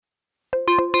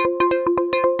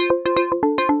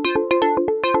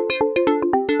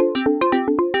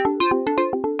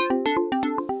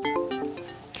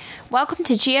Welcome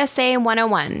to GSA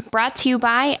 101, brought to you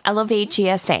by Elevate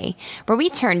GSA, where we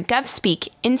turn GovSpeak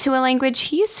into a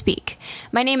language you speak.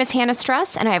 My name is Hannah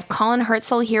Struss, and I have Colin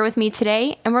Herzl here with me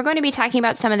today, and we're going to be talking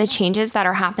about some of the changes that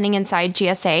are happening inside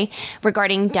GSA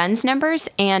regarding DUNS numbers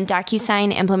and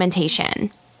DocuSign implementation.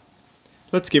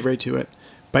 Let's get right to it.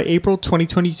 By April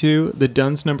 2022, the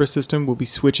DUNS number system will be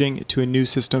switching to a new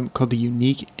system called the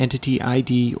Unique Entity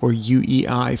ID, or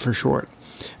UEI for short.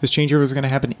 This changeover is going to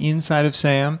happen inside of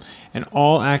SAM, and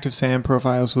all active SAM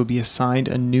profiles will be assigned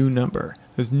a new number.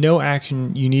 There's no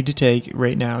action you need to take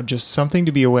right now, just something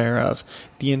to be aware of.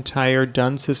 The entire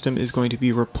DUNS system is going to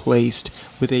be replaced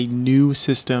with a new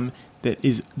system that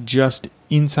is just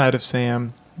inside of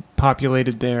SAM,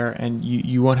 populated there, and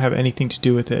you won't have anything to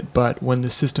do with it. But when the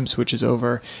system switches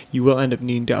over, you will end up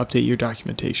needing to update your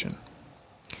documentation.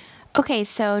 Okay,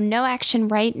 so no action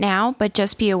right now, but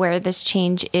just be aware this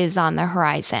change is on the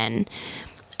horizon.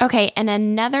 Okay, and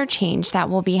another change that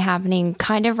will be happening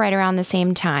kind of right around the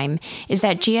same time is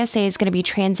that GSA is going to be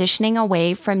transitioning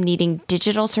away from needing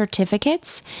digital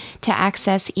certificates to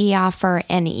access eOffer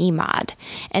and eMod.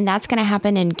 And that's going to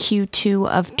happen in Q2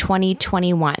 of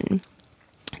 2021.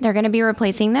 They're going to be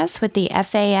replacing this with the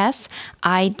FAS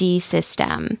ID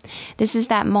system. This is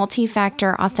that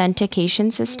multi-factor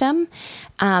authentication system,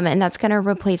 and that's going to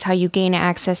replace how you gain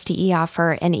access to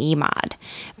eOffer and eMod.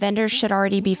 Vendors should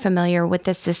already be familiar with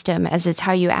this system, as it's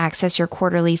how you access your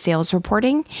quarterly sales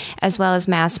reporting, as well as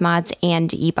mass mods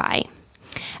and eBuy.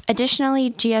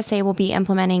 Additionally, GSA will be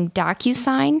implementing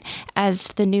DocuSign as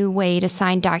the new way to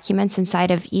sign documents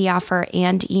inside of eOffer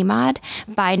and eMod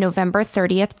by November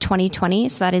 30th, 2020.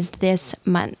 So that is this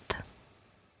month.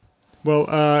 Well,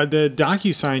 the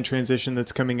DocuSign transition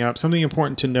that's coming up, something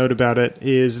important to note about it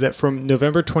is that from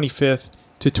November 25th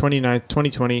to 29th,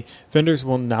 2020, vendors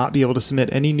will not be able to submit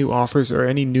any new offers or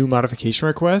any new modification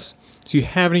requests. So you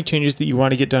have any changes that you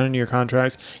want to get done in your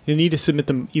contract, you'll need to submit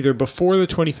them either before the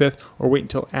 25th or wait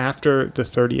until after the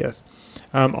 30th.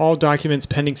 All documents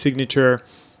pending signature,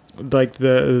 like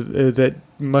that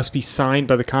must be signed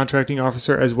by the contracting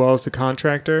officer as well as the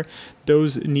contractor,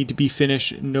 those need to be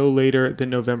finished no later than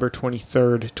November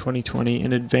 23rd, 2020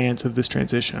 in advance of this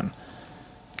transition.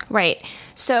 Right.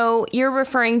 So you're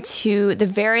referring to the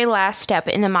very last step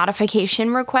in the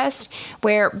modification request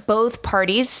where both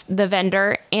parties, the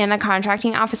vendor and the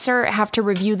contracting officer, have to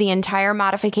review the entire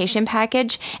modification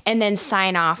package and then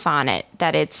sign off on it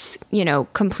that it's,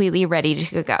 completely ready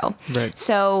to go. Right.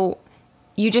 So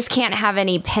you just can't have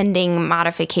any pending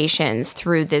modifications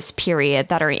through this period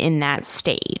that are in that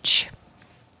stage.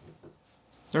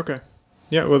 Okay.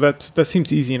 Yeah, well, that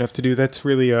seems easy enough to do. That's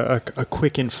really a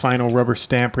quick and final rubber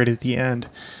stamp right at the end.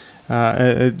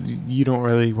 You don't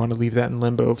really want to leave that in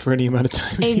limbo for any amount of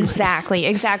time.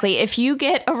 Exactly. If you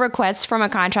get a request from a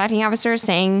contracting officer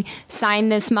saying, sign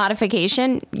this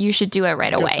modification, you should do it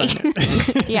right away.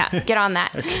 Yeah, get on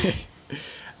that. Okay.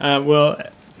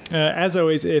 As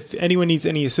always, if anyone needs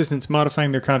any assistance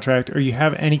modifying their contract or you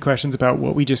have any questions about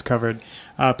what we just covered,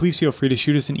 please feel free to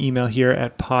shoot us an email here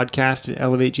at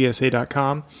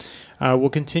podcast@elevategsa.com. We'll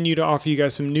continue to offer you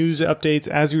guys some news updates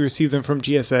as we receive them from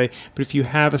GSA, but if you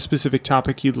have a specific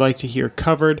topic you'd like to hear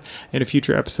covered in a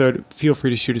future episode, feel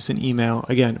free to shoot us an email.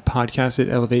 Again,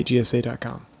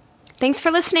 podcast@elevategsa.com. Thanks for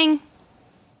listening.